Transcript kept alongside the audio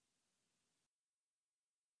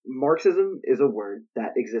Marxism is a word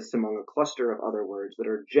that exists among a cluster of other words that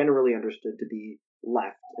are generally understood to be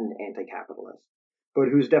left and anti-capitalist, but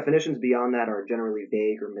whose definitions beyond that are generally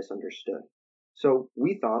vague or misunderstood. So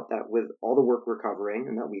we thought that with all the work we're covering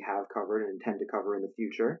and that we have covered and intend to cover in the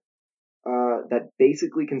future, that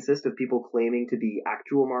basically consists of people claiming to be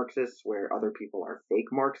actual Marxists where other people are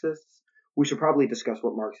fake Marxists, we should probably discuss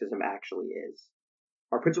what Marxism actually is.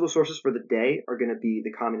 Our principal sources for the day are going to be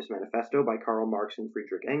The Communist Manifesto by Karl Marx and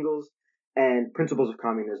Friedrich Engels, and Principles of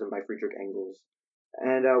Communism by Friedrich Engels.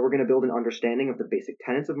 And we're going to build an understanding of the basic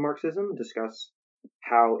tenets of Marxism, discuss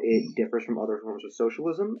how it differs from other forms of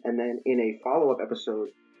socialism, and then in a follow-up episode,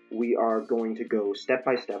 we are going to go step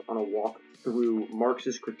by step on a walk through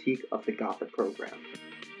Marx's critique of the Gotha program.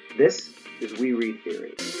 This is We Read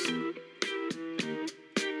Theory.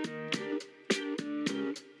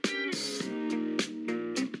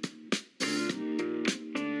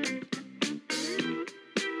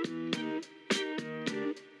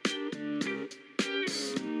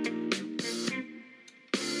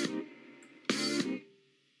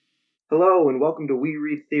 Hello and welcome to We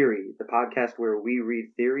Read Theory, the podcast where we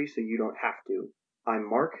read theory so you don't have to. I'm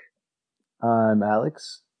Mark. I'm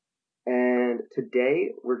Alex. And today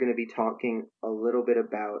we're going to be talking a little bit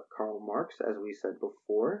about Karl Marx, as we said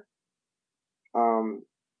before.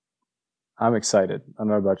 I'm excited. I don't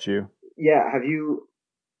know about you. Yeah,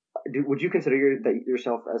 would you consider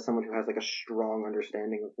yourself as someone who has like a strong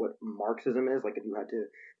understanding of what Marxism is? Like if you had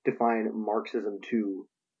to define Marxism to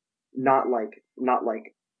not like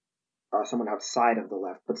someone outside of the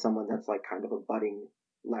left, but someone that's like kind of a budding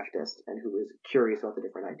leftist and who is curious about the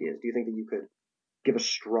different ideas. Do you think that you could give a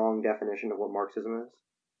strong definition of what Marxism is?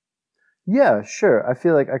 Yeah, sure. I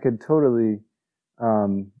feel like I could totally,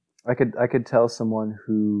 I could tell someone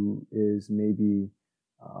who is maybe,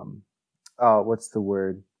 what's the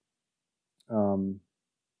word?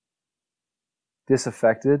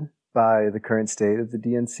 Disaffected by the current state of the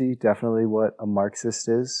DNC, definitely what a Marxist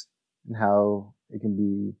is and how it can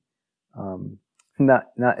be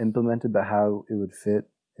not implemented, but how it would fit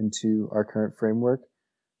into our current framework.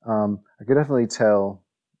 I could definitely tell,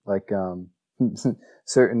 like,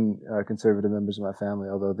 certain conservative members of my family,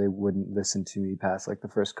 although they wouldn't listen to me past like the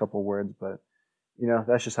first couple words, but you know,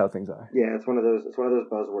 that's just how things are. Yeah, it's one of those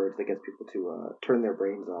buzzwords that gets people to turn their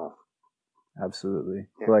brains off. Absolutely.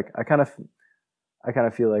 Yeah. Like I kind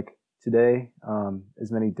of feel like today,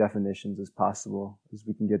 as many definitions as possible as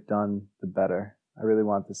we can get done, the better. I really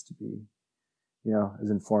want this to be, you know, as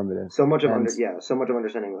informative. So much of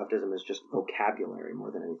understanding leftism is just vocabulary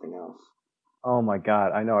more than anything else. Oh my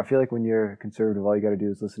God, I know. I feel like when you're conservative, all you got to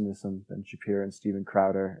do is listen to some Ben Shapiro and Steven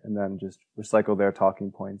Crowder, and then just recycle their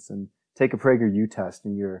talking points and take a PragerU test,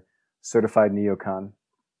 and you're certified neocon.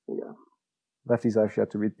 Yeah. Lefties actually have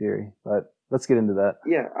to read theory, but let's get into that.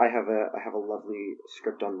 Yeah, I have a lovely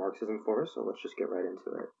script on Marxism for us, so let's just get right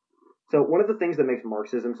into it. So one of the things that makes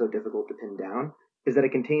Marxism so difficult to pin down is that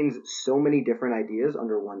it contains so many different ideas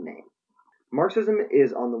under one name. Marxism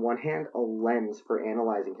is, on the one hand, a lens for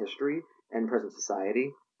analyzing history and present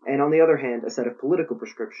society, and on the other hand, a set of political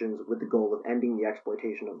prescriptions with the goal of ending the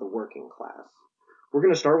exploitation of the working class. We're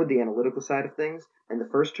going to start with the analytical side of things, and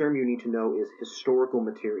the first term you need to know is historical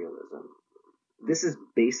materialism. This is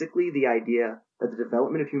basically the idea that the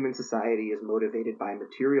development of human society is motivated by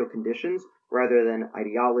material conditions rather than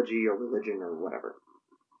ideology or religion or whatever.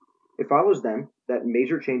 It follows then that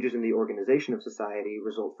major changes in the organization of society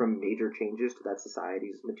result from major changes to that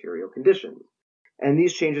society's material conditions, and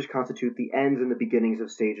these changes constitute the ends and the beginnings of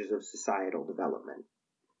stages of societal development.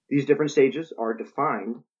 These different stages are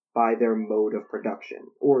defined by their mode of production,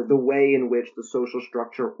 or the way in which the social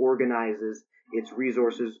structure organizes its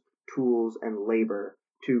resources, tools, and labor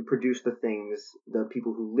to produce the things the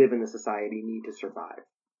people who live in the society need to survive.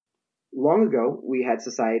 Long ago, we had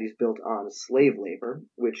societies built on slave labor,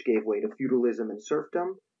 which gave way to feudalism and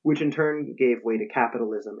serfdom, which in turn gave way to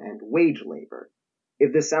capitalism and wage labor.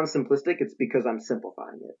 If this sounds simplistic, it's because I'm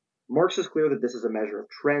simplifying it. Marx is clear that this is a measure of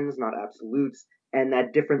trends, not absolutes, and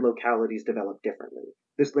that different localities develop differently.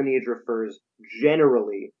 This lineage refers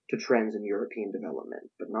generally to trends in European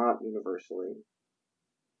development, but not universally.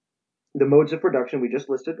 The modes of production we just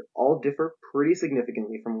listed all differ pretty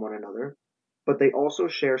significantly from one another, but they also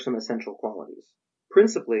share some essential qualities.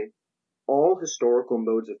 Principally, all historical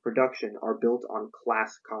modes of production are built on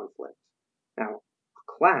class conflict. Now,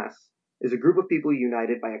 a class is a group of people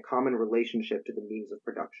united by a common relationship to the means of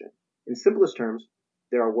production. In simplest terms,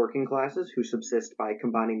 there are working classes who subsist by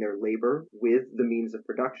combining their labor with the means of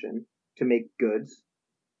production to make goods,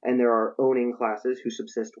 and there are owning classes who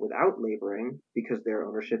subsist without laboring because their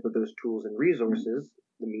ownership of those tools and resources,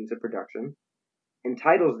 the means of production,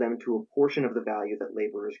 entitles them to a portion of the value that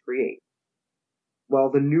laborers create.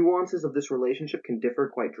 While the nuances of this relationship can differ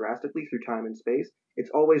quite drastically through time and space,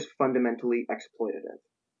 it's always fundamentally exploitative.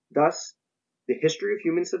 Thus, the history of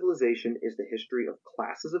human civilization is the history of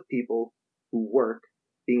classes of people who work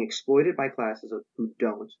being exploited by classes who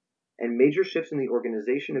don't, and major shifts in the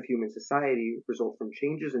organization of human society result from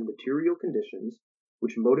changes in material conditions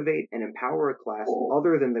which motivate and empower a class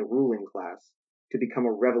other than the ruling class to become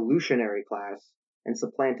a revolutionary class and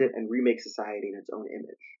supplant it and remake society in its own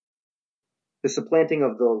image. The supplanting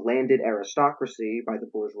of the landed aristocracy by the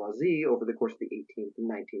bourgeoisie over the course of the 18th and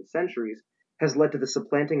 19th centuries has led to the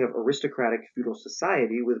supplanting of aristocratic feudal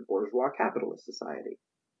society with bourgeois capitalist society.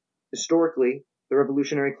 Historically, the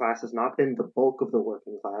revolutionary class has not been the bulk of the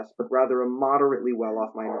working class, but rather a moderately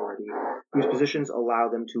well-off minority whose positions allow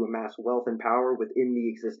them to amass wealth and power within the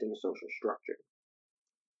existing social structure.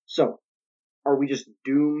 So, are we just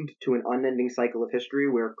doomed to an unending cycle of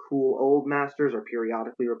history where cruel old masters are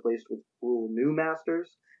periodically replaced with cruel new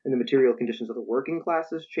masters, and the material conditions of the working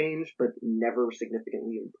classes change but never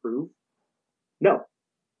significantly improve? No.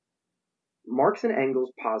 Marx and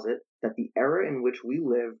Engels posit that the era in which we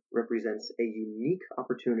live represents a unique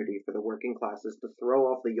opportunity for the working classes to throw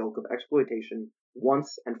off the yoke of exploitation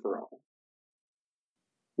once and for all.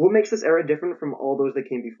 What makes this era different from all those that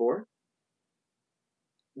came before?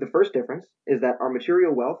 The first difference is that our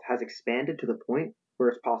material wealth has expanded to the point where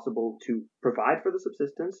it's possible to provide for the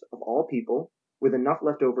subsistence of all people with enough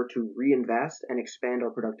left over to reinvest and expand our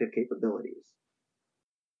productive capabilities.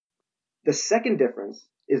 The second difference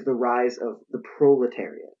is the rise of the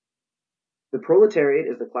proletariat. The proletariat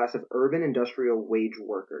is the class of urban industrial wage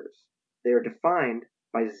workers. They are defined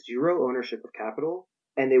by zero ownership of capital,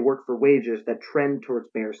 and they work for wages that trend towards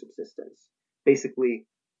bare subsistence. Basically,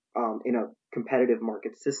 in a competitive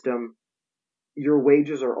market system, your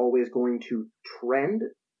wages are always going to trend,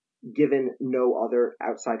 given no other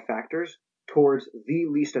outside factors, towards the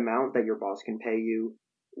least amount that your boss can pay you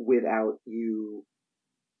without you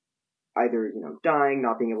either, dying,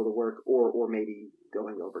 not being able to work, or maybe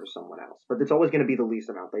going over to someone else. But it's always going to be the least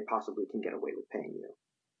amount they possibly can get away with paying you.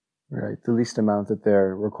 Right, the least amount that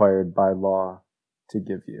they're required by law to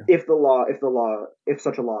give you. If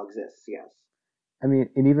such a law exists, yes. I mean,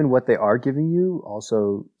 and even what they are giving you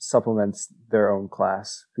also supplements their own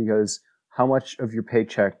class, because how much of your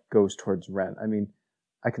paycheck goes towards rent? I mean,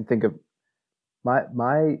 I can think of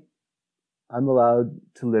I'm allowed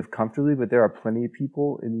to live comfortably, but there are plenty of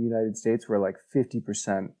people in the United States where like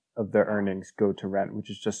 50% of their earnings go to rent, which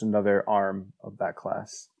is just another arm of that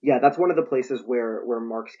class. Yeah, that's one of the places where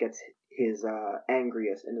Marx gets his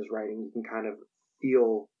angriest in his writing. You can kind of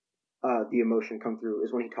feel the emotion come through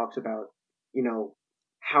is when he talks about,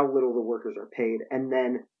 how little the workers are paid, and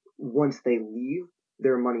then once they leave,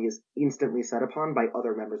 their money is instantly set upon by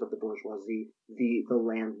other members of the bourgeoisie, the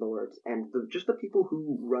landlords, and just the people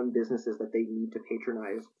who run businesses that they need to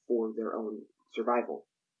patronize for their own survival.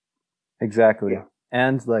 Exactly. Yeah.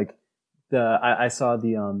 And like I saw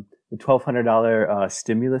the $1,200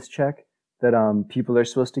 stimulus check that people are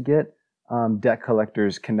supposed to get. Debt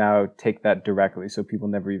collectors can now take that directly, so people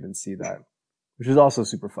never even see that, which is also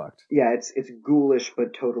super fucked. Yeah, it's ghoulish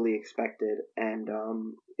but totally expected, and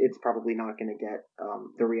it's probably not going to get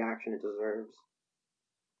the reaction it deserves.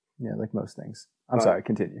 Yeah, like most things. I'm sorry,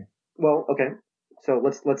 continue. Well, okay. So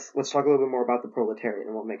let's talk a little bit more about the proletariat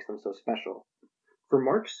and what makes them so special. For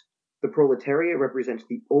Marx, the proletariat represents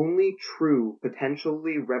the only true,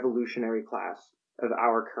 potentially revolutionary class of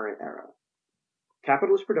our current era.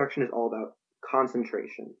 Capitalist production is all about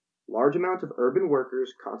concentration. Large amounts of urban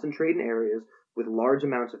workers concentrate in areas with large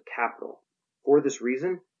amounts of capital. For this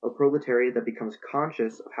reason, a proletariat that becomes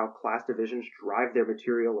conscious of how class divisions drive their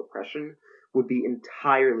material oppression would be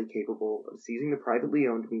entirely capable of seizing the privately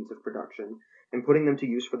owned means of production and putting them to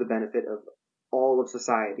use for the benefit of all of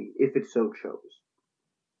society, if it so chose.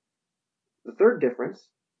 The third difference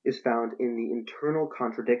is found in the internal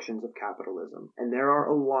contradictions of capitalism, and there are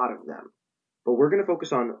a lot of them. But we're going to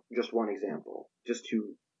focus on just one example, just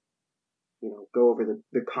to go over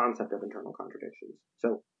the concept of internal contradictions.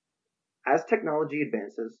 So, as technology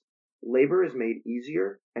advances, labor is made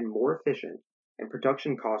easier and more efficient, and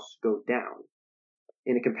production costs go down.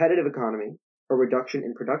 In a competitive economy, a reduction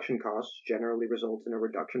in production costs generally results in a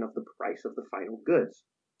reduction of the price of the final goods.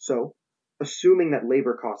 So, assuming that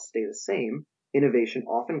labor costs stay the same, innovation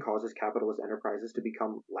often causes capitalist enterprises to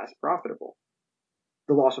become less profitable.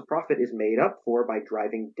 The loss of profit is made up for by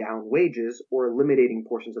driving down wages or eliminating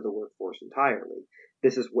portions of the workforce entirely.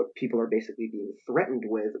 This is what people are basically being threatened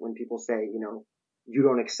with when people say, you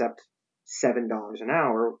don't accept $7 an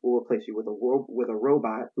hour, we'll replace you with a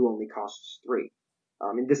robot who only costs $3.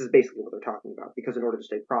 And this is basically what they're talking about, because in order to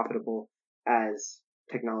stay profitable as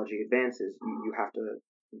technology advances, you have to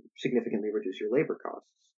significantly reduce your labor costs.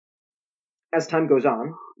 As time goes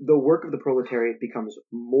on, the work of the proletariat becomes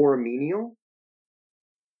more menial,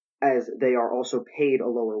 as they are also paid a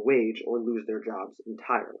lower wage or lose their jobs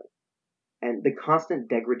entirely. And the constant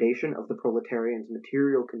degradation of the proletarian's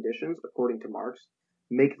material conditions, according to Marx,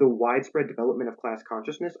 make the widespread development of class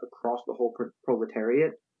consciousness across the whole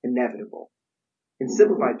proletariat inevitable. In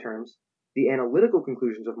simplified terms, the analytical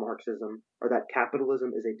conclusions of Marxism are that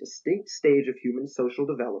capitalism is a distinct stage of human social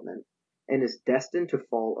development and is destined to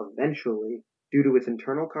fall eventually due to its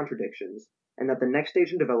internal contradictions, and that the next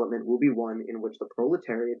stage in development will be one in which the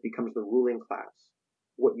proletariat becomes the ruling class.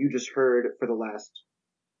 What you just heard for the last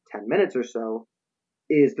 10 minutes or so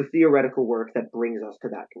is the theoretical work that brings us to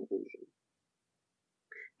that conclusion.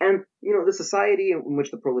 And, the society in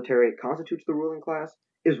which the proletariat constitutes the ruling class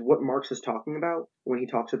is what Marx is talking about when he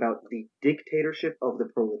talks about the dictatorship of the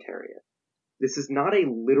proletariat. This is not a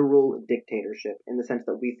literal dictatorship in the sense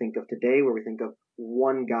that we think of today, where we think of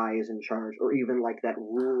one guy is in charge, or even like that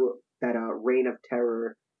Reign of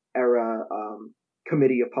Terror era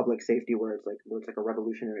committee of public safety, where it's like a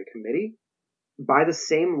revolutionary committee. By the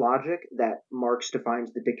same logic that Marx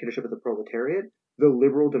defines the dictatorship of the proletariat, the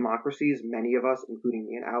liberal democracies many of us, including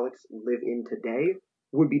me and Alex, live in today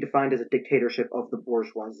would be defined as a dictatorship of the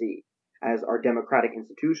bourgeoisie, as our democratic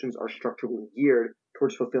institutions are structurally geared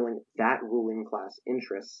towards fulfilling that ruling class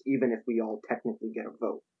interests, even if we all technically get a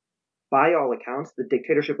vote. By all accounts, the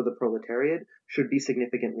dictatorship of the proletariat should be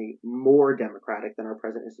significantly more democratic than our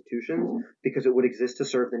present institutions, because it would exist to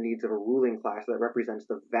serve the needs of a ruling class that represents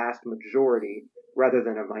the vast majority rather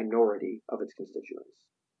than a minority of its constituents.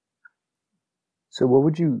 So what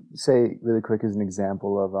would you say, really quick, as an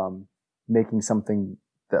example of making something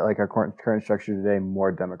that, like our current structure today,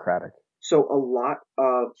 more democratic? So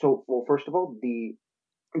first of all, the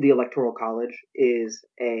Electoral College is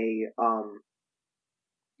a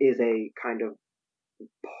kind of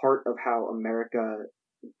part of how America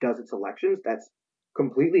does its elections that's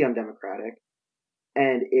completely undemocratic,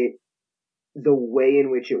 and the way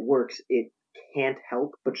in which it works, it can't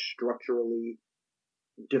help but structurally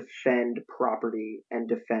defend property and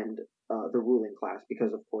defend the ruling class,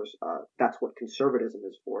 because of course that's what conservatism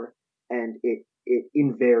is for, and it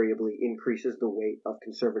invariably increases the weight of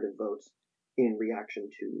conservative votes in reaction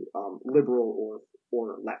to liberal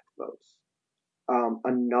or left votes.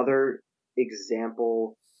 Another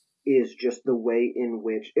example is just the way in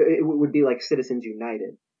which it would be like Citizens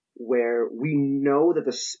United, where we know that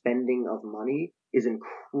the spending of money is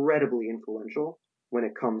incredibly influential when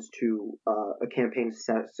it comes to a campaign's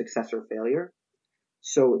success or failure.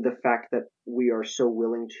 So the fact that we are so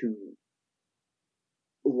willing to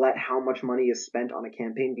let how much money is spent on a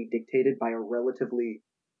campaign be dictated by a relatively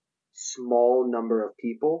small number of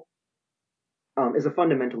people is a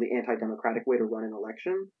fundamentally anti-democratic way to run an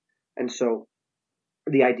election. And so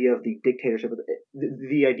the idea of the dictatorship,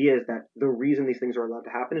 the idea is that the reason these things are allowed to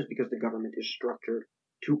happen is because the government is structured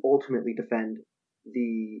to ultimately defend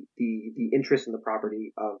the interests and the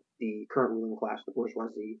property of the current ruling class, the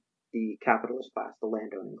bourgeoisie, the capitalist class, the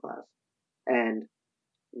landowning class. And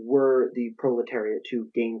were the proletariat to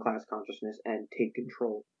gain class consciousness and take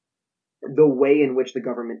control, the way in which the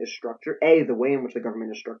government is structured,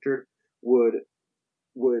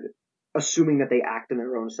 would, assuming that they act in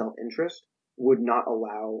their own self-interest, would not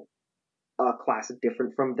allow a class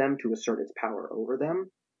different from them to assert its power over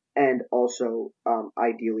them. And also,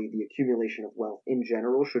 ideally, the accumulation of wealth in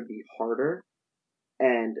general should be harder.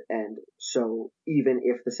 And so even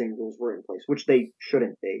if the same rules were in place, which they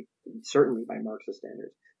shouldn't be, certainly by Marxist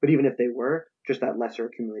standards, but even if they were, just that lesser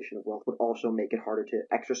accumulation of wealth would also make it harder to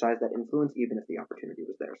exercise that influence, even if the opportunity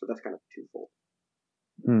was there. So that's kind of twofold.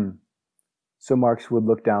 So Marx would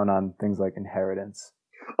look down on things like inheritance.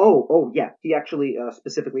 Oh, yeah. He actually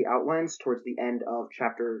specifically outlines towards the end of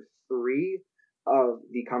chapter 3 of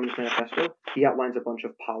the Communist Manifesto, he outlines a bunch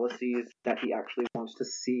of policies that he actually wants to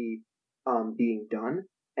see being done,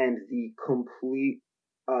 and the complete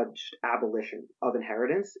just abolition of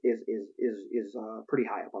inheritance is pretty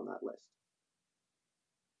high up on that list.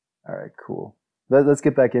 All right, cool. Let's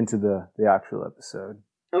get back into the actual episode.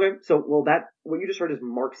 Okay, so what you just heard is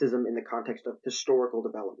Marxism in the context of historical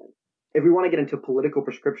development. If we want to get into political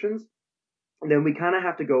prescriptions, then we kind of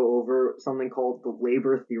have to go over something called the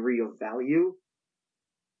labor theory of value.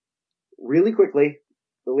 Really quickly,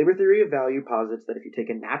 the labor theory of value posits that if you take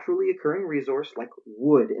a naturally occurring resource like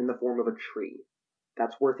wood in the form of a tree,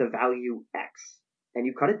 that's worth a value X, and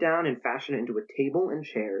you cut it down and fashion it into a table and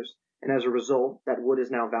chairs, and as a result, that wood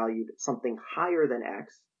is now valued something higher than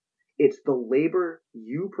X, It's the labor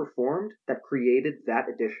you performed that created that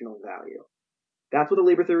additional value. That's what the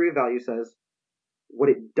labor theory of value says. What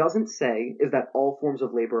it doesn't say is that all forms of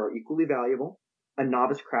labor are equally valuable. A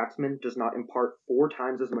novice craftsman does not impart 4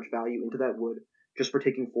 times as much value into that wood just for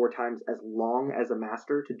taking 4 times as long as a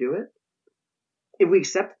master to do it. If we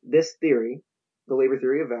accept this theory, the labor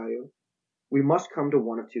theory of value, we must come to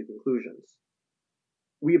one of two conclusions.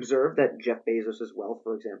 We observe that Jeff Bezos' wealth,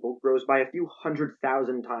 for example, grows by a few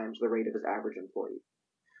 100,000 times the rate of his average employee.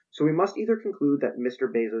 So we must either conclude that Mr.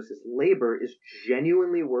 Bezos' labor is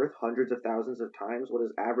genuinely worth hundreds of thousands of times what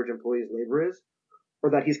his average employee's labor is,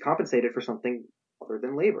 or that he's compensated for something other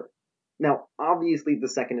than labor. Now, obviously, the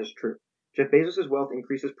second is true. Jeff Bezos' wealth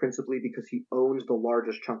increases principally because he owns the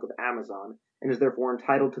largest chunk of Amazon and is therefore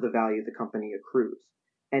entitled to the value the company accrues.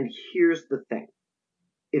 And here's the thing.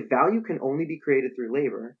 If value can only be created through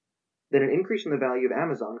labor, then an increase in the value of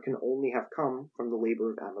Amazon can only have come from the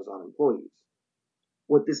labor of Amazon employees.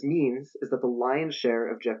 What this means is that the lion's share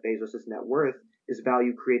of Jeff Bezos' net worth is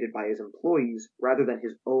value created by his employees rather than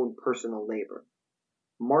his own personal labor.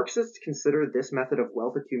 Marxists consider this method of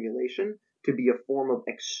wealth accumulation to be a form of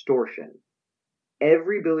extortion.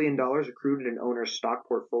 Every $1 billion accrued in an owner's stock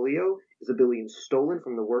portfolio is $1 billion stolen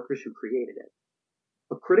from the workers who created it.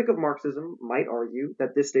 A critic of Marxism might argue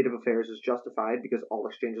that this state of affairs is justified because all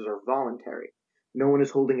exchanges are voluntary. No one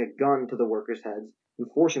is holding a gun to the workers' heads and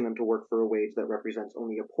forcing them to work for a wage that represents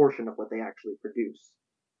only a portion of what they actually produce.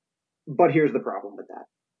 But here's the problem with that.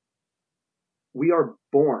 We are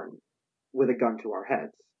born with a gun to our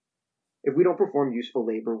heads. If we don't perform useful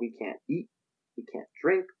labor, we can't eat, we can't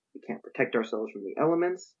drink, we can't protect ourselves from the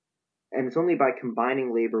elements, and it's only by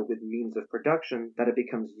combining labor with means of production that it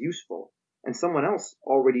becomes useful, and someone else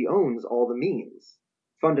already owns all the means.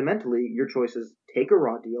 Fundamentally, your choice is take a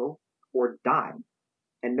raw deal or die.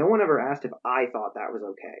 And no one ever asked if I thought that was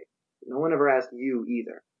okay. No one ever asked you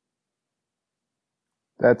either.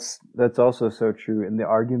 That's also so true. And the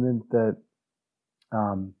argument that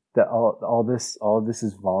that all this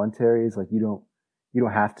is voluntary is like you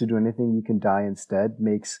don't have to do anything, you can die instead,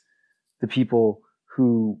 makes the people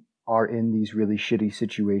who are in these really shitty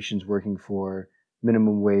situations working for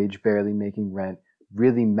minimum wage, barely making rent,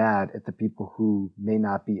 really mad at the people who may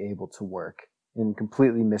not be able to work, and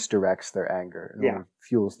completely misdirects their anger and only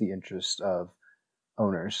fuels the interest of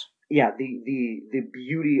owners. Yeah, the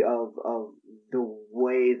beauty of the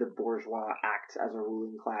way the bourgeois acts as a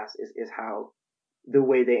ruling class is how the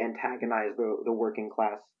way they antagonize the working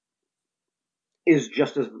class is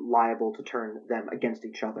just as liable to turn them against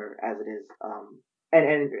each other as it is,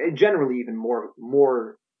 and generally even more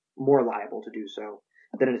liable to do so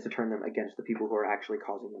than it is to turn them against the people who are actually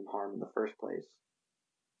causing them harm in the first place.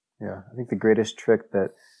 Yeah, I think the greatest trick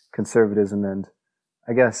that conservatism and,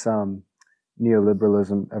 I guess,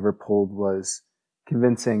 neoliberalism ever pulled was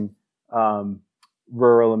convincing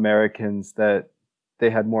rural Americans that they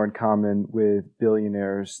had more in common with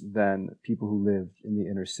billionaires than people who lived in the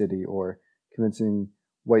inner city, or convincing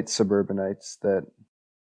white suburbanites that,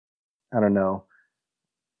 I don't know,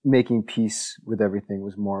 making peace with everything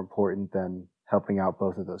was more important than helping out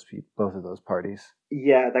both of those parties.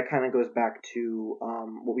 Yeah, that kind of goes back to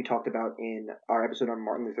what we talked about in our episode on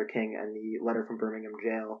Martin Luther King and the letter from Birmingham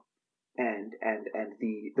jail, and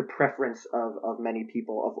the preference of many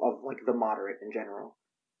people of like the moderate in general,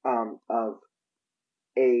 of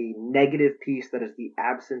a negative peace that is the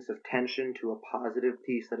absence of tension to a positive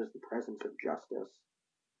peace that is the presence of justice.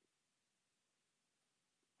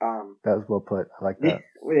 That was well put. I like that.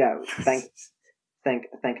 Yeah,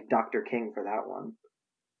 thank Dr. King for that one.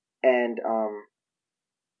 And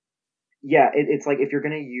yeah, it's like if you're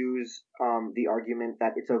gonna use the argument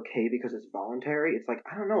that it's okay because it's voluntary, it's like,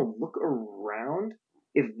 I don't know, look around.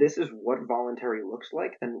 If this is what voluntary looks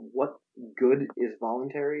like, then what good is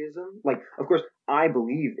voluntarism? Like, of course, I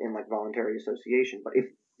believe in like voluntary association, but if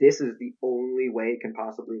this is the only way it can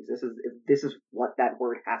possibly exist, if this is what that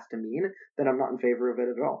word has to mean, then I'm not in favor of it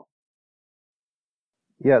at all.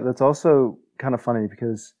 Yeah, that's also kind of funny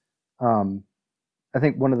because I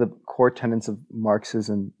think one of the core tenets of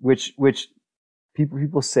Marxism, which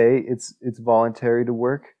people say it's voluntary to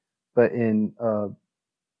work, but in a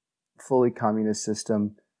fully communist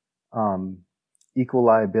system, equal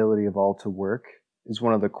liability of all to work is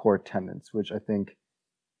one of the core tenets, which I think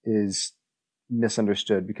is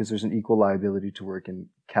misunderstood because there's an equal liability to work in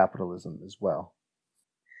capitalism as well.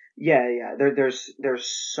 Yeah. There's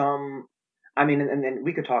some. I mean, and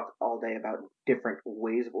we could talk all day about different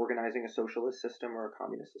ways of organizing a socialist system or a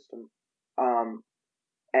communist system,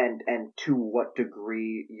 and to what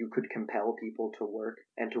degree you could compel people to work,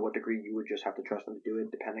 and to what degree you would just have to trust them to do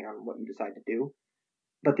it, depending on what you decide to do.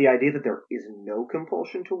 But the idea that there is no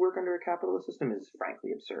compulsion to work under a capitalist system is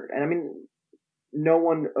frankly absurd. And I mean, no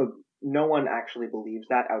one no one actually believes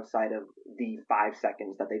that outside of the 5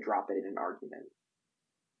 seconds that they drop it in an argument.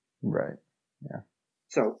 Right. Yeah.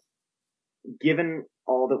 So, given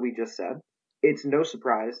all that we just said, it's no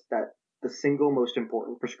surprise that the single most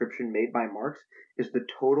important prescription made by Marx is the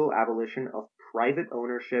total abolition of private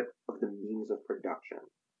ownership of the means of production.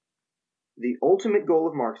 The ultimate goal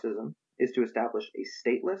of Marxism is to establish a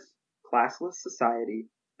stateless, classless society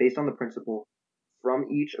based on the principle from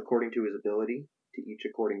each according to his ability, to each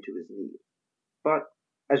according to his need. But,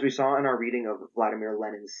 as we saw in our reading of Vladimir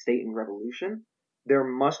Lenin's State and Revolution, there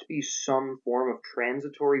must be some form of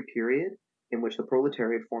transitory period in which the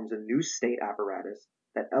proletariat forms a new state apparatus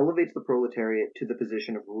that elevates the proletariat to the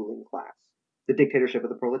position of ruling class, the dictatorship of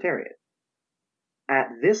the proletariat. At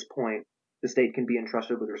this point, the state can be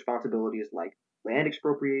entrusted with responsibilities like land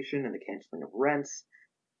expropriation and the canceling of rents,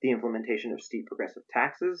 the implementation of steep progressive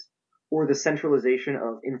taxes, or the centralization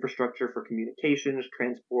of infrastructure for communications,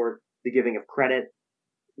 transport, the giving of credit.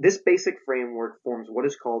 This basic framework forms what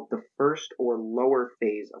is called the first or lower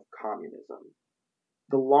phase of communism.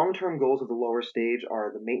 The long-term goals of the lower stage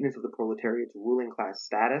are the maintenance of the proletariat's ruling class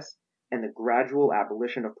status and the gradual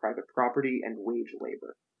abolition of private property and wage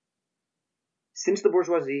labor. Since the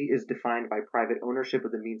bourgeoisie is defined by private ownership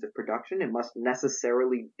of the means of production, it must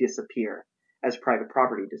necessarily disappear as private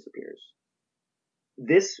property disappears.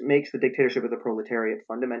 This makes the dictatorship of the proletariat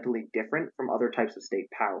fundamentally different from other types of state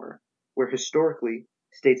power, where historically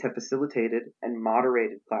states have facilitated and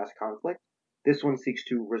moderated class conflict. This one seeks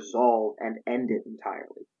to resolve and end it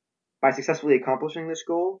entirely. By successfully accomplishing this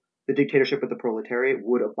goal, the dictatorship of the proletariat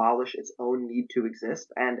would abolish its own need to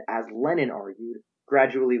exist and, as Lenin argued,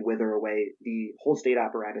 gradually wither away the whole state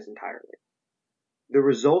apparatus entirely. The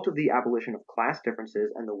result of the abolition of class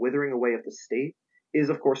differences and the withering away of the state is,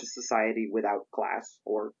 of course, a society without class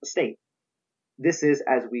or a state. This is,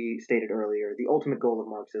 as we stated earlier, the ultimate goal of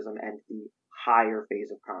Marxism and the higher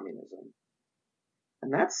phase of communism.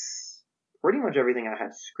 And that's pretty much everything I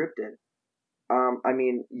had scripted. I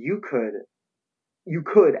mean, you could,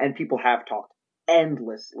 and people have talked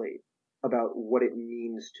endlessly about what it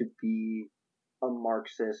means to be a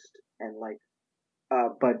Marxist and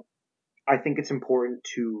but I think it's important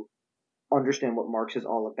to understand what Marx is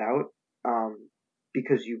all about,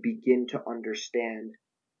 because you begin to understand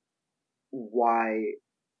why.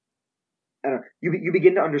 You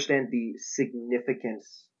begin to understand the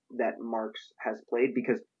significance that Marx has played,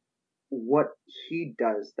 because what he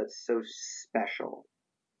does that's so special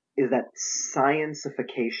is that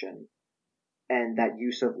scientification and that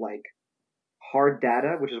use of hard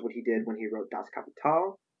data, which is what he did when he wrote Das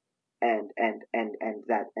Kapital, and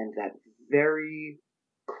that very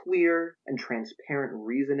clear and transparent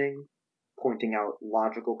reasoning, pointing out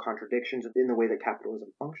logical contradictions in the way that capitalism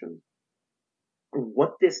functions.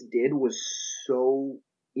 What this did was so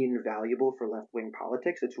invaluable for left-wing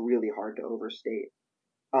politics, it's really hard to overstate.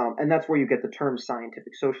 And that's where you get the term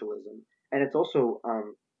scientific socialism. And it's also,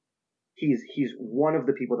 he's one of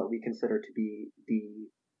the people that we consider to be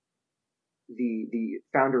the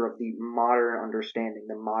founder of the modern understanding,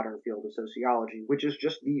 the modern field of sociology, which is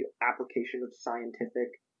just the application of scientific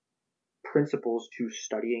principles to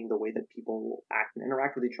studying the way that people act and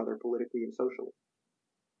interact with each other politically and socially.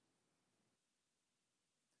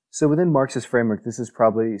 So within Marx's framework, this has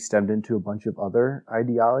probably stemmed into a bunch of other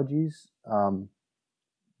ideologies.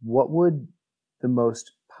 What would the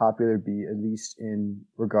most popular be, at least in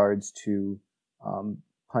regards to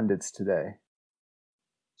pundits today?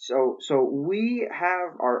 So we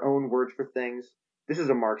have our own words for things. This is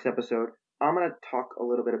a Marx episode. I'm going to talk a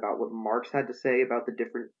little bit about what Marx had to say about the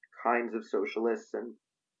different kinds of socialists and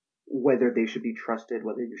whether they should be trusted,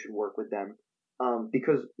 whether you should work with them.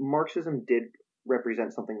 Because Marxism did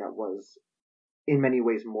represent something that was in many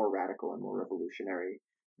ways more radical and more revolutionary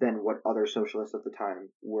than what other socialists at the time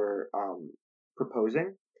were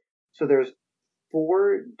proposing. So there's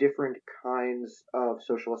 4 different kinds of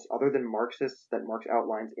socialists other than Marxists that Marx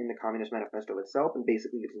outlines in the Communist Manifesto itself, and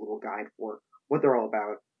basically it's a little guide for what they're all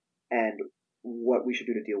about and what we should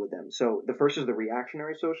do to deal with them. So the first is the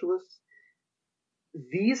reactionary socialists.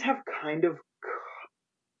 These have kind of,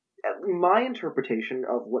 my interpretation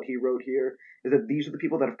of what he wrote here is that these are the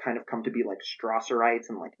people that have kind of come to be like Strasserites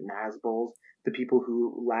and like Nazguls, the people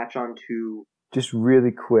who latch on to... Just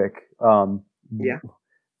really quick. Yeah.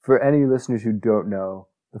 For any listeners who don't know,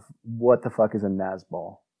 what the fuck is a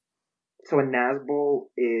Nazbol? So a Nazbol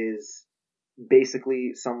is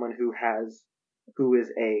basically someone who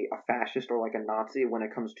is a fascist or like a Nazi when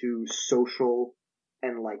it comes to social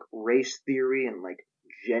and like race theory and like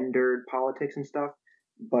gendered politics and stuff.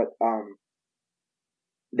 but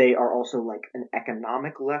they are also like an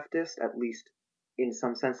economic leftist, at least in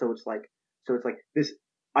some sense. So it's like this.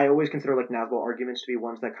 I always consider like Nasbo arguments to be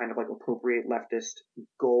ones that kind of like appropriate leftist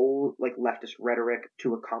goal, like leftist rhetoric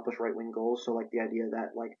to accomplish right wing goals. So like the idea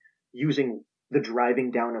that like using the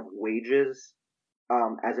driving down of wages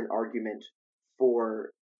as an argument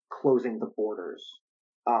for closing the borders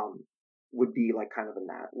um, would be like kind of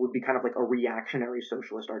would be kind of like a reactionary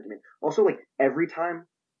socialist argument. Also, like every time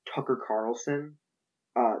Tucker Carlson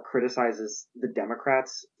criticizes the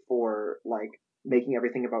Democrats for like making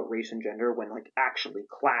everything about race and gender when like actually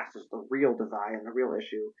class is the real divide and the real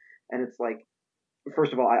issue. And it's like,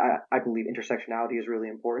 first of all, I believe intersectionality is really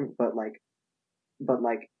important, but like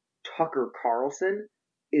Tucker Carlson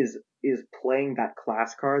is playing that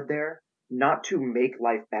class card there, not to make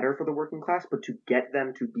life better for the working class, but to get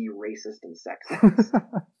them to be racist and sexist.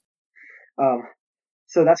 um,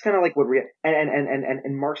 so that's kind of like what we and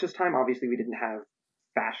in Marxist time, obviously we didn't have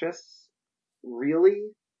fascists really.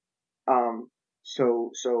 Um,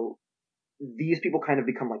 so these people kind of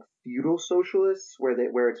become like feudal socialists,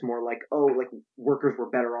 where it's more like, oh, like workers were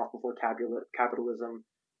better off before capitalism.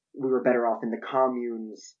 We were better off in the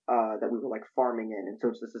communes that we were like farming in, and so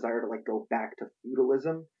it's this desire to like go back to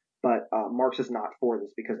feudalism. But Marx is not for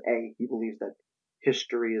this because a he believes that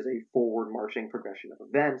history is a forward marching progression of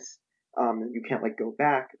events. You can't like go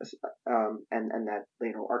back, and that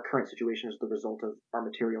our current situation is the result of our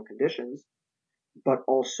material conditions, but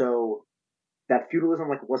also that feudalism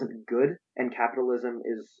like wasn't good and capitalism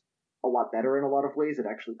is a lot better in a lot of ways. It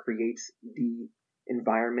actually creates the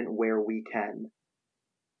environment where we can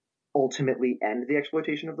ultimately end the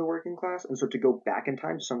exploitation of the working class. And so to go back in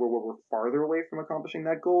time to somewhere where we're farther away from accomplishing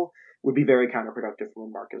that goal would be very counterproductive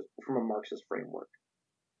from a Marxist framework.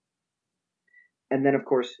 And then of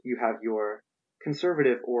course you have your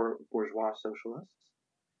conservative or bourgeois socialists.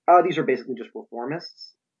 These are basically just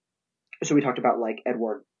reformists. So we talked about like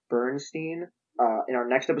Edward Bernstein. In our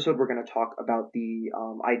next episode, we're going to talk about the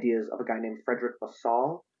ideas of a guy named Frederick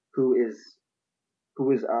Lassalle, who is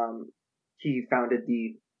he founded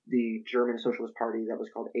the German Socialist Party that was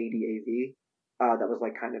called ADAV. That was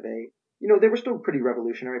like kind of they were still pretty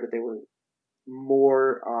revolutionary, but they were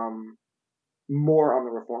more more on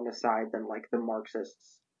the reformist side than like the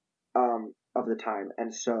Marxists of the time,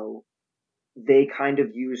 and so they kind of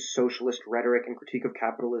use socialist rhetoric and critique of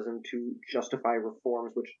capitalism to justify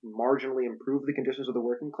reforms which marginally improve the conditions of the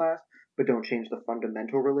working class, but don't change the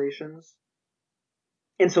fundamental relations.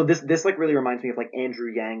 And so this like really reminds me of like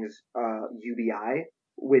Andrew Yang's UBI,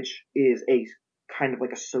 which is a kind of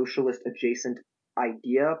like a socialist adjacent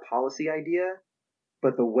policy idea,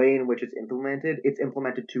 but the way in which it's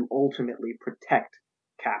implemented to ultimately protect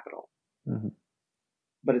capital. Mm-hmm.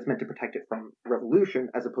 But it's meant to protect it from revolution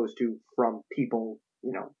as opposed to from people,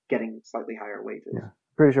 getting slightly higher wages. Yeah.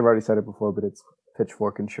 Pretty sure I've already said it before, but it's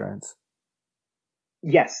pitchfork insurance.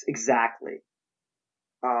 Yes, exactly.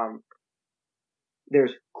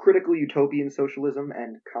 There's critical utopian socialism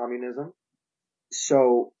and communism.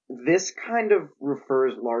 So this kind of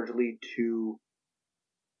refers largely to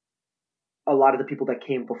a lot of the people that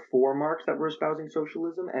came before Marx that were espousing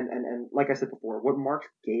socialism. And like I said before, what Marx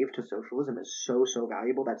gave to socialism is so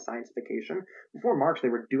valuable, that scientification. Before Marx, they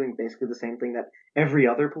were doing basically the same thing that every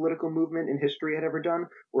other political movement in history had ever done,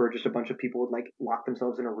 where just a bunch of people would like lock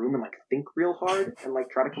themselves in a room and like think real hard and like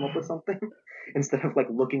try to come up with something instead of like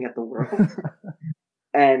looking at the world.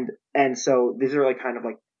 and so these are like kind of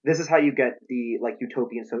like, this is how you get the like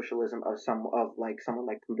utopian socialism of someone like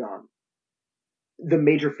Proudhon. The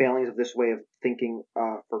major failings of this way of thinking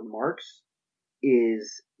for Marx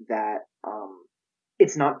is that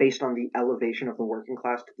it's not based on the elevation of the working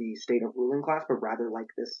class to the state of ruling class, but rather like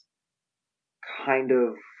this kind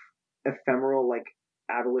of ephemeral like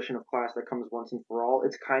abolition of class that comes once and for all.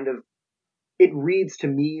 It reads to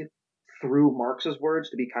me through Marx's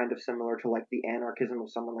words to be kind of similar to like the anarchism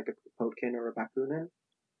of someone like a Kropotkin or a Bakunin.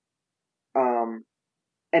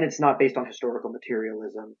 And it's not based on historical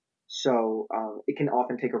materialism. So it can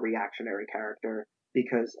often take a reactionary character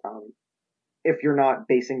because if you're not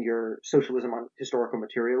basing your socialism on historical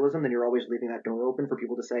materialism, then you're always leaving that door open for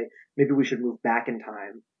people to say, maybe we should move back in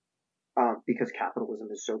time because capitalism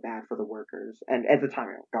is so bad for the workers. And at the time,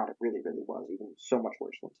 God, it really, really was, even so much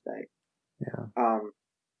worse than today. Yeah.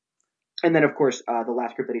 And then, of course, the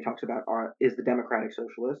last group that he talks about is the democratic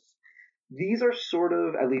socialists. These are sort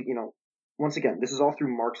of, at least, once again, this is all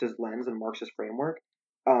through Marx's lens and Marx's framework.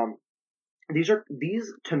 These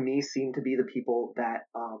to me seem to be the people that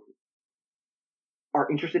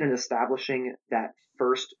are interested in establishing that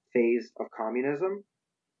first phase of communism,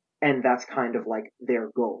 and that's kind of like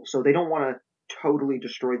their goal. So they don't want to totally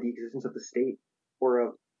destroyed the existence of the state or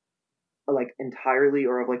of like entirely,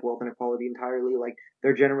 or of like wealth inequality entirely. Like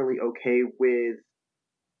they're generally okay with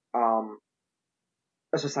um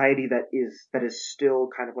a society that is still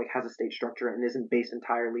kind of like has a state structure and isn't based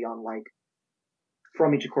entirely on like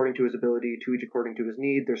from each according to his ability to each according to his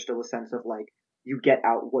need. There's still a sense of like you get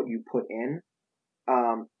out what you put in.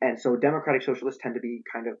 And so democratic socialists tend to be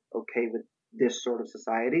kind of okay with this sort of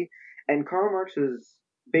society. And Karl Marx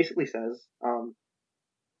basically says,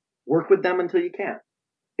 work with them until you can't.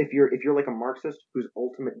 If you're like a Marxist whose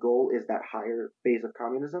ultimate goal is that higher phase of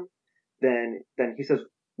communism, then he says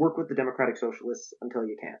work with the democratic socialists until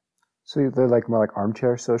you can't. So they're like more like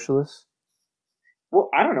armchair socialists? Well,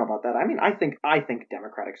 I don't know about that. I mean, I think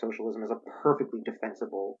democratic socialism is a perfectly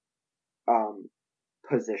defensible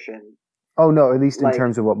position. Oh no, at least in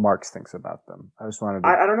terms of what Marx thinks about them. I just wanted to...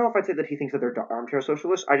 I don't know if I'd say that he thinks that they're armchair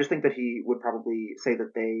socialists. I just think that he would probably say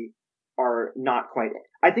that they are not quite.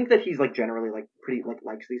 I think that he's like generally like pretty like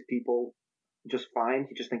likes these people just fine.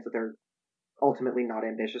 He just thinks that they're ultimately not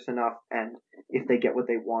ambitious enough, and if they get what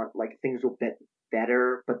they want, like things will get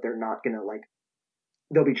better, but they're not gonna like.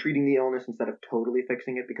 They'll be treating the illness instead of totally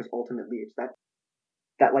fixing it, because ultimately it's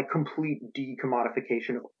that like complete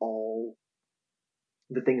decommodification of all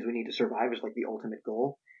the things we need to survive is like the ultimate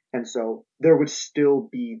goal. And so there would still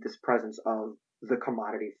be this presence of the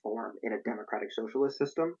commodity form in a democratic socialist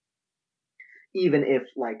system, even if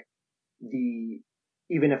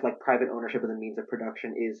private ownership of the means of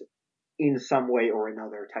production is in some way or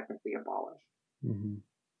another technically abolished. Mm-hmm.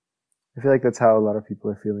 I feel like that's how a lot of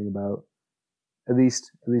people are feeling about, at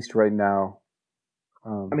least right now.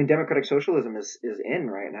 I mean, democratic socialism is in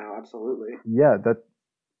right now, absolutely. Yeah, that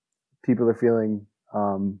people are feeling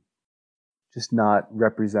just not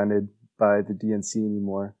represented by the DNC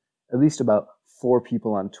anymore. At least about 4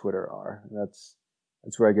 people on Twitter are. That's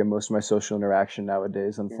where I get most of my social interaction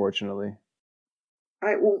nowadays, unfortunately.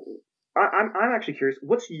 I'm actually curious.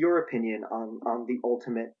 What's your opinion on the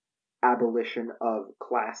ultimate abolition of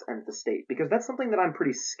class and the state? Because that's something that I'm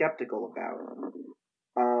pretty skeptical about.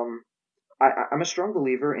 I'm a strong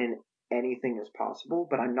believer in anything is possible,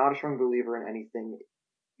 but I'm not a strong believer in anything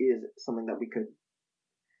is something that we could.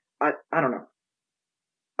 I don't know.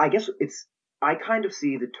 I guess I kind of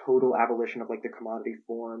see the total abolition of like the commodity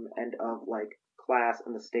form and of like class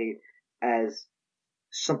and the state as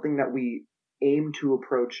something that we aim to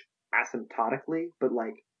approach asymptotically, but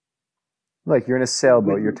like you're in a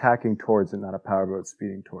sailboat, you're tacking towards it, not a powerboat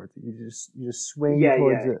speeding towards it. You just swing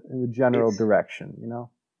towards it in the general direction, you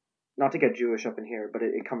know? Not to get Jewish up in here, but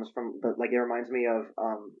it comes from, but like it reminds me of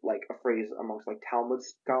like a phrase amongst like Talmud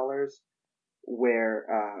scholars where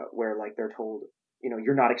like they're told, you know,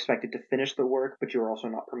 you're not expected to finish the work, but you're also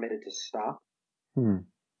not permitted to stop.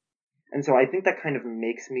 And so I think that kind of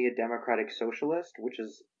makes me a democratic socialist, which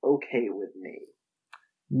is okay with me.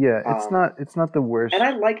 Yeah, it's not the worst. And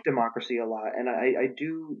I like democracy a lot, and I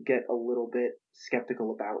do get a little bit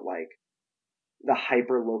skeptical about like the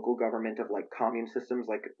hyper local government of like commune systems,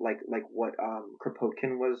 like what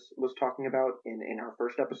Kropotkin was talking about in our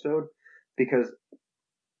first episode, because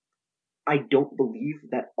I don't believe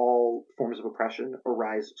that all forms of oppression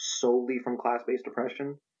arise solely from class-based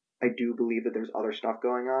oppression. I do believe that there's other stuff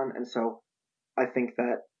going on, and so I think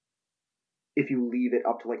that if you leave it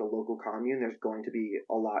up to like a local commune, there's going to be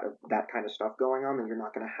a lot of that kind of stuff going on, and you're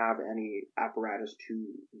not going to have any apparatus to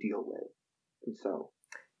deal with. And so,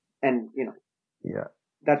 and you know, yeah,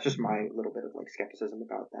 that's just my little bit of like skepticism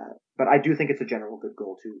about that. But I do think it's a general good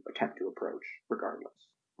goal to attempt to approach, regardless.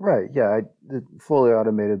 Right, yeah. The fully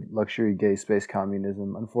automated luxury gay space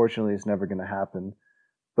communism, unfortunately, is never going to happen.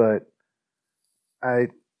 But I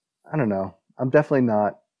don't know. I'm definitely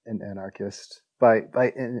not an anarchist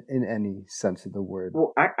in any sense of the word.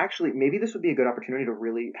 Well, actually, maybe this would be a good opportunity to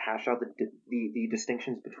really hash out the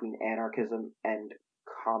distinctions between anarchism and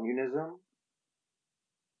communism,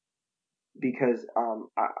 because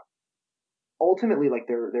ultimately, like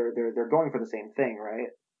they're going for the same thing, right?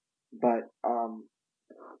 But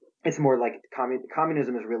it's more like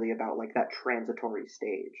communism is really about like that transitory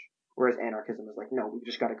stage, whereas anarchism is like, no, we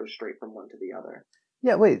just got to go straight from one to the other.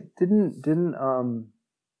 Yeah, wait, didn't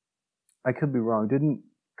I could be wrong. Didn't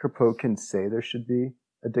Kropotkin say there should be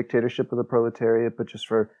a dictatorship of the proletariat, but just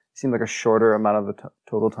for, it seemed like a shorter amount of the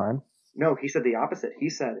total time? No, he said the opposite. He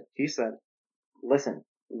said, listen,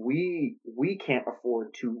 we can't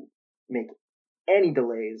afford to make any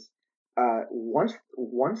delays. Once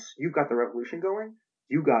you've got the revolution going,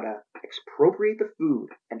 you gotta expropriate the food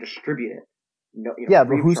and distribute it. No, you know, yeah,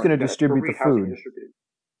 but who's going to distribute the food?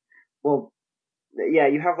 Well, yeah,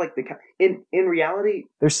 you have like in reality,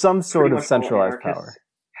 there's some sort of centralized power.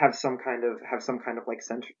 have some kind of like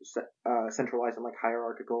centralized and like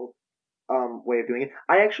hierarchical way of doing it.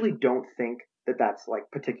 I actually don't think that that's like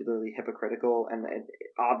particularly hypocritical, and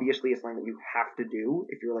obviously it's something that you have to do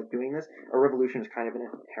if you're like doing this. A revolution is kind of an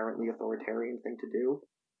inherently authoritarian thing to do,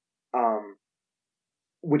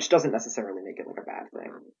 which doesn't necessarily make it like a bad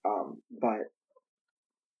thing. But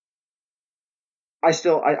I'm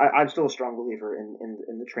still a strong believer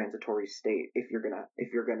in the transitory state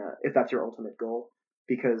if that's your ultimate goal,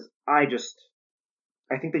 because I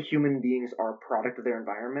think that human beings are a product of their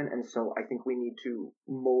environment, and so I think we need to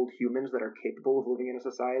mold humans that are capable of living in a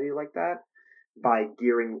society like that by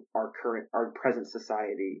gearing our present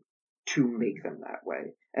society to make them that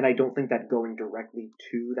way. And I don't think that going directly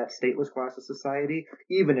to that stateless class of society,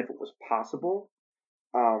 even if it was possible,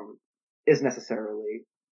 is necessarily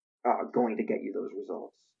going to get you those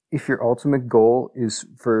results. If your ultimate goal is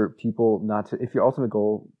for people not to, if your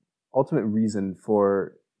ultimate reason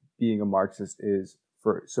for being a Marxist is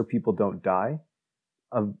so people don't die,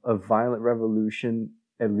 a violent revolution,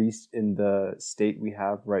 at least in the state we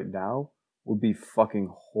have right now, would be fucking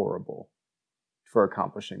horrible for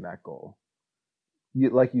accomplishing that goal.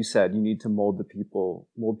 Like you said, you need to mold people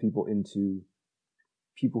into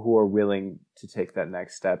people who are willing to take that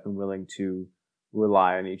next step and willing to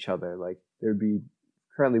rely on each other. Like, there'd be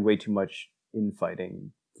currently way too much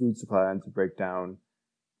infighting, food supply lines would break down,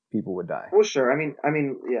 people would die. Well, sure. I mean,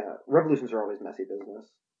 yeah, revolutions are always messy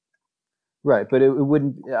business. Right, but it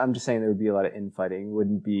wouldn't. I'm just saying there would be a lot of infighting. It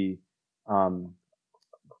wouldn't be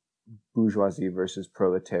bourgeoisie versus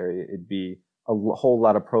proletariat. It'd be a whole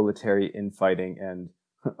lot of proletariat infighting and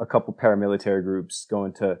a couple paramilitary groups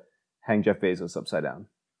going to hang Jeff Bezos upside down.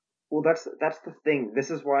 Well, that's the thing. This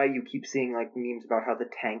is why you keep seeing like memes about how the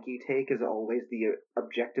tanky take is always the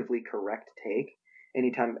objectively correct take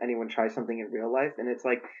anytime anyone tries something in real life, and it's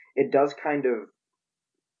like it does kind of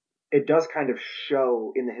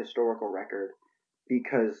show in the historical record,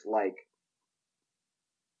 because like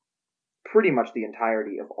pretty much the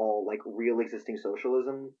entirety of all like real existing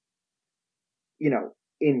socialism,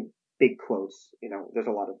 in big quotes, there's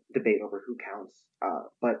a lot of debate over who counts,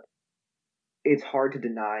 but it's hard to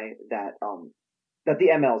deny that that the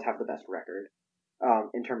MLs have the best record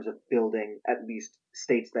in terms of building at least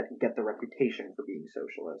states that get the reputation for being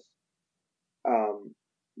socialist,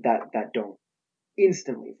 that don't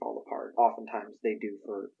instantly fall apart. Oftentimes they do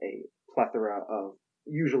for a plethora of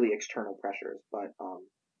usually external pressures, but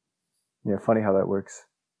yeah, funny how that works.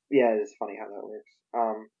 Yeah, it is funny how that works.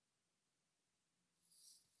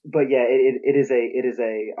 But yeah, it is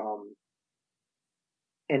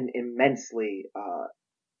an immensely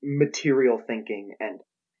material thinking and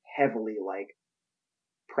heavily like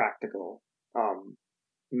practical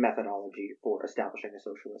methodology for establishing a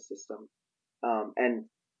socialist system, and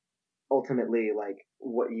ultimately like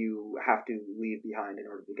what you have to leave behind in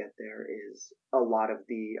order to get there is a lot of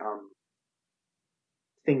the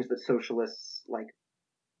things that socialists like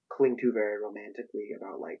cling to very romantically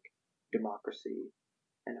about like democracy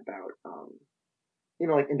and about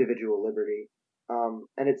like individual liberty.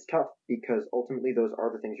 And it's tough because ultimately those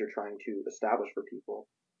are the things you're trying to establish for people.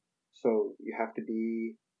 So you have to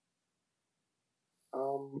be,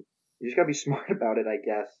 you just gotta be smart about it, I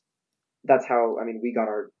guess. That's how, we got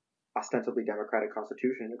our ostensibly democratic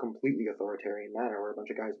constitution in a completely authoritarian manner, where a bunch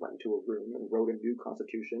of guys went into a room and wrote a new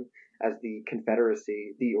constitution as the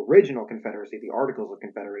Confederacy, the original Confederacy, the Articles of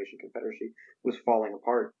Confederacy was falling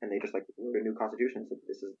apart, and they just like wrote a new constitution. So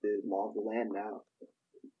this is the law of the land now.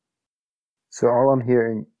 So all I'm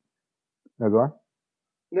hearing, no, go on.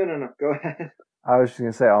 No, go ahead. I was just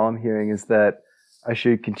gonna say, all I'm hearing is that I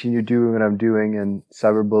should continue doing what I'm doing and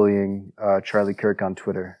cyberbullying Charlie Kirk on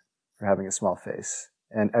Twitter for having a small face,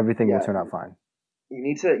 and everything will turn out fine. You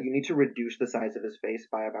need to reduce the size of his face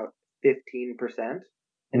by about 15%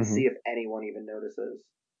 and see if anyone even notices.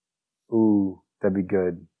 Ooh, that'd be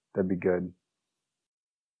good. That'd be good.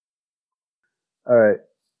 All right.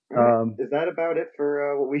 Is that about it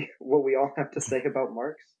for what we all have to say about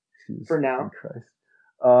Marx for now? Christ.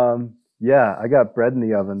 Yeah, I got bread in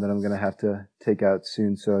the oven that I'm gonna have to take out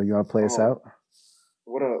soon. So you want to play us out?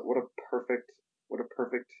 What a perfect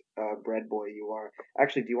bread boy you are.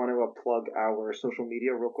 Actually, do you want to plug our social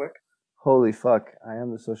media real quick? Holy fuck! I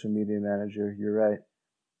am the social media manager. You're right.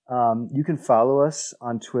 You can follow us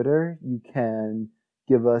on Twitter. You can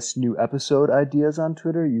give us new episode ideas on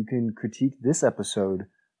Twitter. You can critique this episode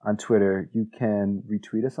on Twitter. You can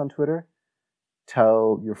retweet us on Twitter.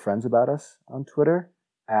 Tell your friends about us on Twitter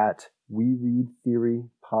at We Read Theory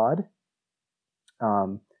Pod.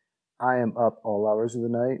 I am up all hours of the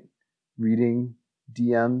night reading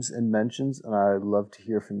DMs and mentions, and I'd love to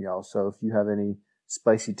hear from y'all. So if you have any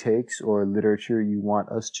spicy takes or literature you want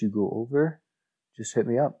us to go over, just hit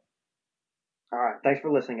me up. All right. Thanks for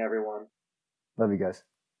listening, everyone. Love you guys.